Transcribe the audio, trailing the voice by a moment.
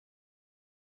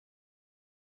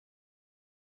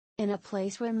In a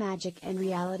place where magic and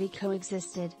reality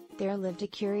coexisted, there lived a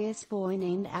curious boy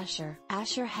named Asher.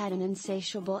 Asher had an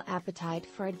insatiable appetite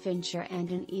for adventure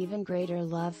and an even greater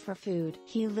love for food.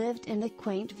 He lived in the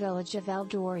quaint village of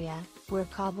Eldoria, where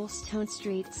cobblestone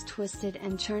streets twisted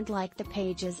and turned like the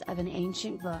pages of an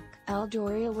ancient book.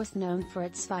 Eldoria was known for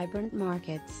its vibrant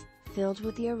markets, filled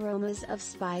with the aromas of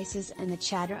spices and the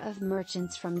chatter of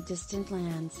merchants from distant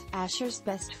lands. Asher's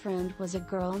best friend was a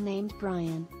girl named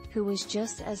Brian, who was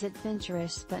just as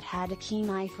adventurous but had a keen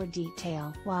eye for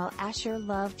detail. While Asher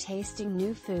loved tasting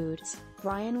new foods,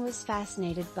 Brian was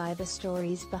fascinated by the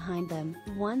stories behind them.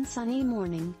 One sunny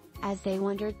morning, as they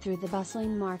wandered through the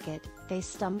bustling market, they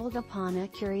stumbled upon a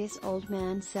curious old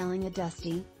man selling a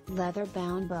dusty,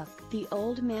 leather-bound book. The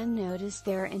old man noticed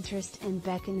their interest and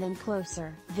beckoned them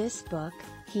closer. "This book,"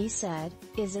 he said,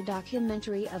 "is a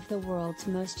documentary of the world's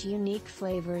most unique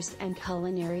flavors and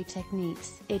culinary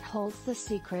techniques. It holds the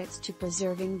secrets to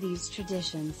preserving these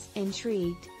traditions."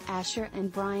 Intrigued, Asher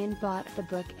and Brian bought the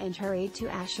book and hurried to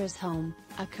Asher's home,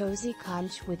 a cozy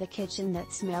cottage with a kitchen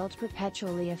that smelled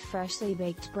perpetually of freshly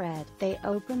baked bread. They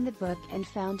opened the book and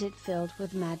found it filled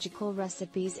with magical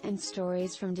recipes and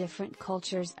stories from different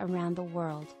cultures around the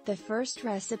world. The first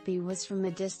recipe was from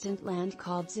a distant land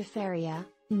called Zephyria,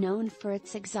 known for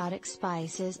its exotic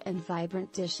spices and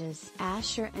vibrant dishes.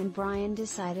 Asher and Brian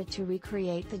decided to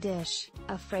recreate the dish,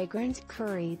 a fragrant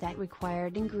curry that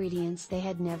required ingredients they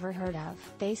had never heard of.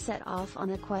 They set off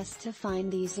on a quest to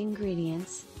find these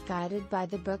ingredients, guided by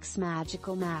the book's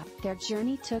magical map. Their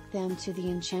journey took them to the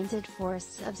enchanted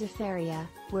forests of Zephyria,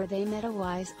 where they met a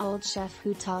wise old chef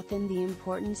who taught them the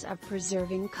importance of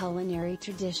preserving culinary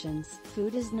traditions.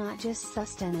 "Food is not just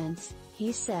sustenance,"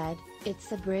 he said, "it's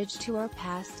the bridge to our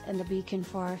past and the beacon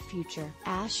for our future."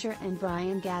 Asher and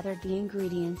Brian gathered the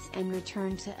ingredients and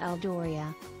returned to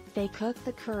Eldoria. They cooked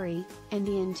the curry, and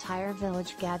the entire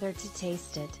village gathered to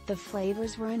taste it. The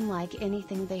flavors were unlike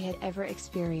anything they had ever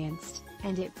experienced,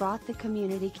 and it brought the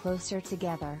community closer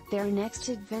together. Their next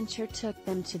adventure took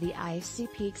them to the icy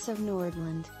peaks of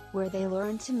Nordland, where they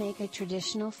learned to make a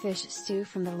traditional fish stew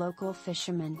from the local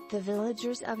fishermen. The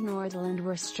villagers of Nordland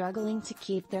were struggling to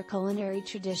keep their culinary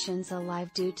traditions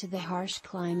alive due to the harsh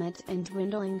climate and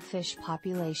dwindling fish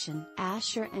population.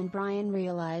 Asher and Brian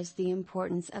realized the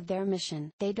importance of their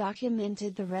mission. They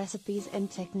documented the recipes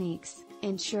and techniques,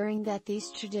 ensuring that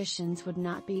these traditions would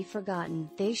not be forgotten.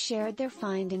 They shared their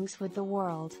findings with the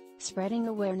world, spreading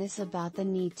awareness about the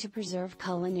need to preserve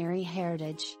culinary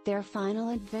heritage. Their final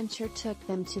adventure took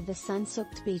them to the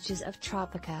sun-soaked beaches of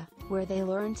Tropica, where they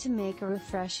learned to make a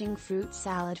refreshing fruit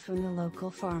salad from the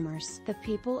local farmers. The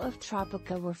people of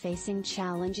Tropica were facing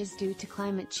challenges due to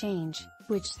climate change,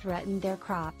 which threatened their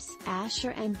crops. Asher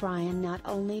and Brian not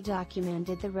only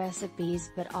documented the recipes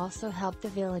but also helped the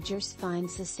villagers find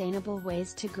sustainable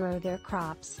ways to grow their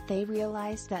crops. They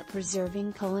realized that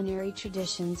preserving culinary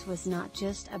traditions was not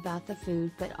just about the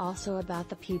food but also about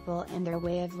the people and their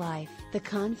way of life. The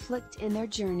conflict in their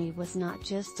journey was not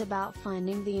just about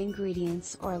finding the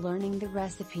ingredients or learning the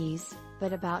recipes,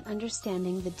 but about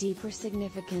understanding the deeper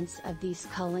significance of these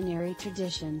culinary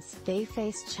traditions. They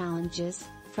faced challenges,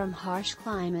 from harsh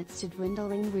climates to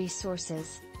dwindling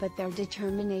resources, but their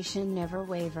determination never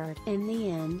wavered. In the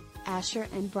end, Asher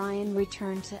and Brian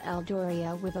returned to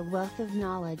Eldoria with a wealth of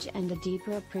knowledge and a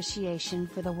deeper appreciation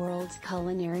for the world's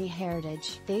culinary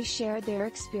heritage. They shared their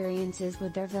experiences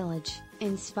with their village,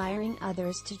 inspiring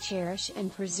others to cherish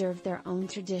and preserve their own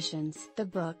traditions. The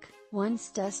book, once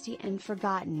dusty and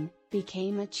forgotten,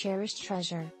 became a cherished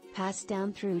treasure, passed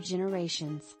down through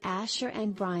generations. Asher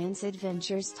and Brian's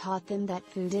adventures taught them that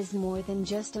food is more than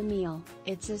just a meal,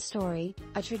 it's a story,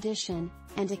 a tradition,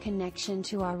 and a connection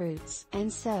to our roots.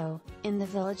 And so, in the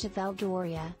village of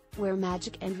Eldoria, where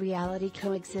magic and reality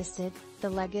coexisted, the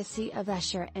legacy of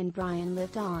Asher and Brian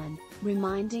lived on,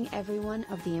 reminding everyone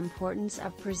of the importance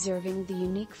of preserving the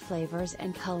unique flavors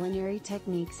and culinary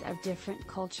techniques of different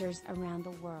cultures around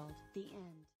the world. The end.